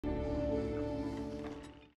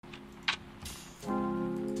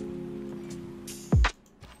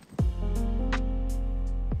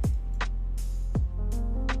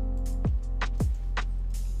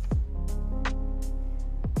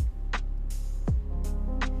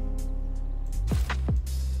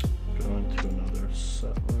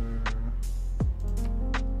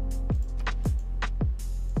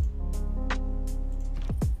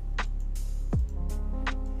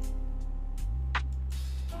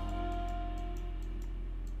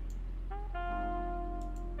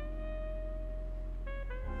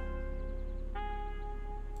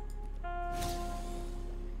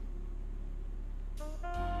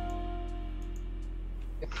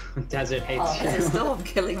Desert hates Oh, you. there's a storm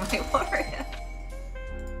killing my warrior.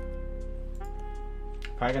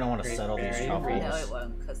 Probably gonna want to Great settle these berry, troubles. No, it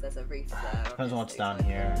won't, because there's a reef there. Depends on what's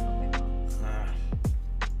obviously, down here.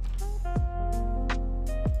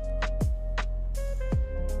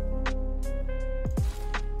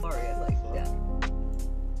 Warrior's like, yeah.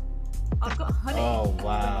 I've got honey. Oh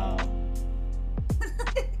wow.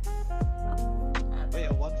 Wait,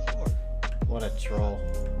 a 1-4. What a troll.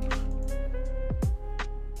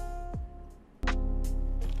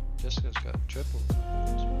 Jessica's got triple.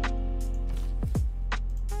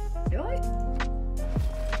 Really?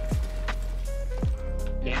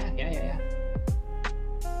 Yeah.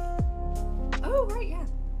 Oh, right, yeah.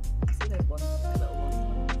 I see those ones, the little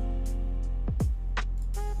ones.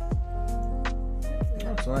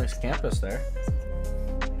 Oh, it's a nice campus there.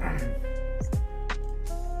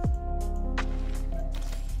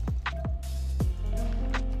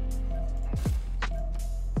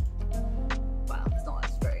 Wow, it's not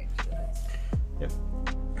that strange. Yep.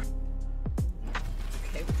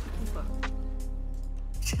 Okay, fuck.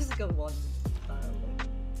 Just got one.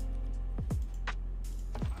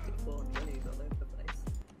 Spawn willies all over the place.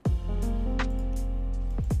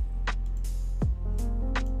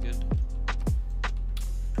 Good.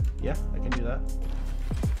 Yeah, I can do that.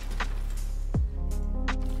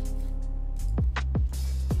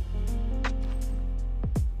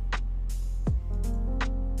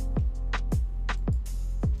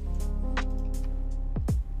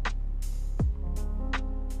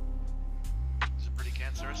 Is it pretty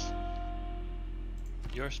cancerous?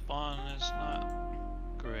 Your spawn is not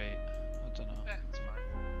great. I don't know. Yeah, it's fine.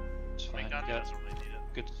 It's I fine. think You that got doesn't really need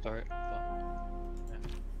it. good start, but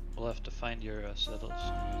we'll have to find your settles.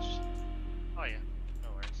 Oh yeah, no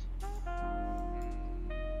worries.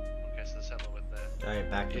 Okay, so the settler went there.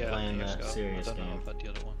 Alright, back to playing here's the go. serious I don't know game. about the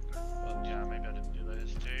other one. But Yeah, maybe I didn't do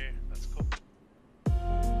those too. That's cool.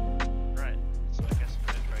 Right, so I guess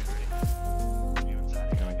we're trade ready. You and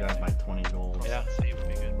Zaddy. I'm gonna grab my 20 gold. Yeah. C would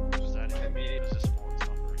be good. Just Zaddy. Because this spawn's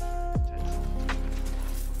not very intense.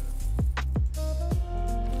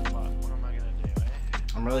 But what am I gonna do, eh?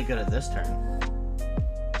 I'm really good at this turn.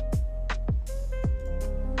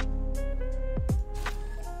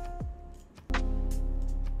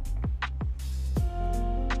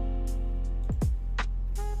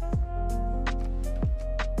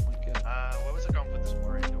 okay. Where was I going with this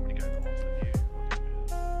warrior? Do you want me to go north with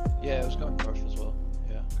you? Yeah, it was going north as well.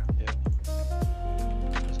 Yeah.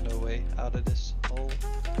 There's no way out of this hole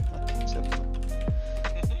except for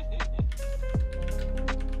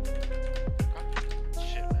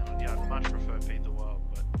Shit, man. Yeah, I'd much prefer Feed the World,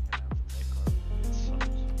 but I'm gonna have to take over. It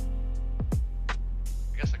sucks.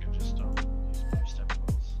 I guess I could just use my step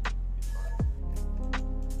wells.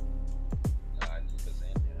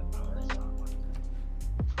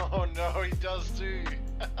 Oh no, he does too.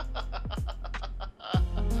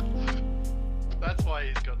 That's why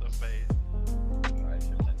he's got the fade.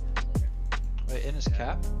 wait, in his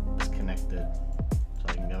cap? It's connected. So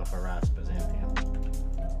I can go harass Byzantium.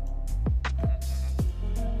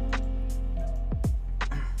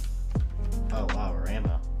 Oh wow,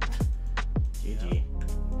 Rama. GG.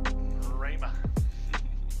 Rayma.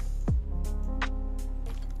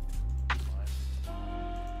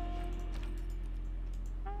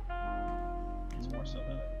 It's more so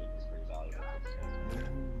that I think it's pretty valuable.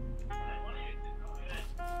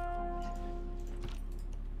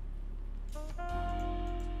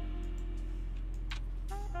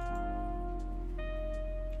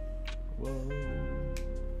 Whoa.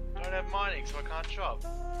 Don't have mining, so I can't chop.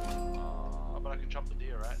 But I can chop the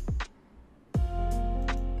deer, right?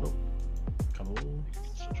 Oh. Cool. You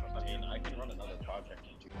can still chop I the deer. mean, I can run another project.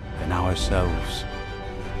 than ourselves.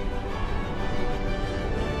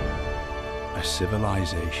 A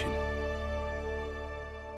civilization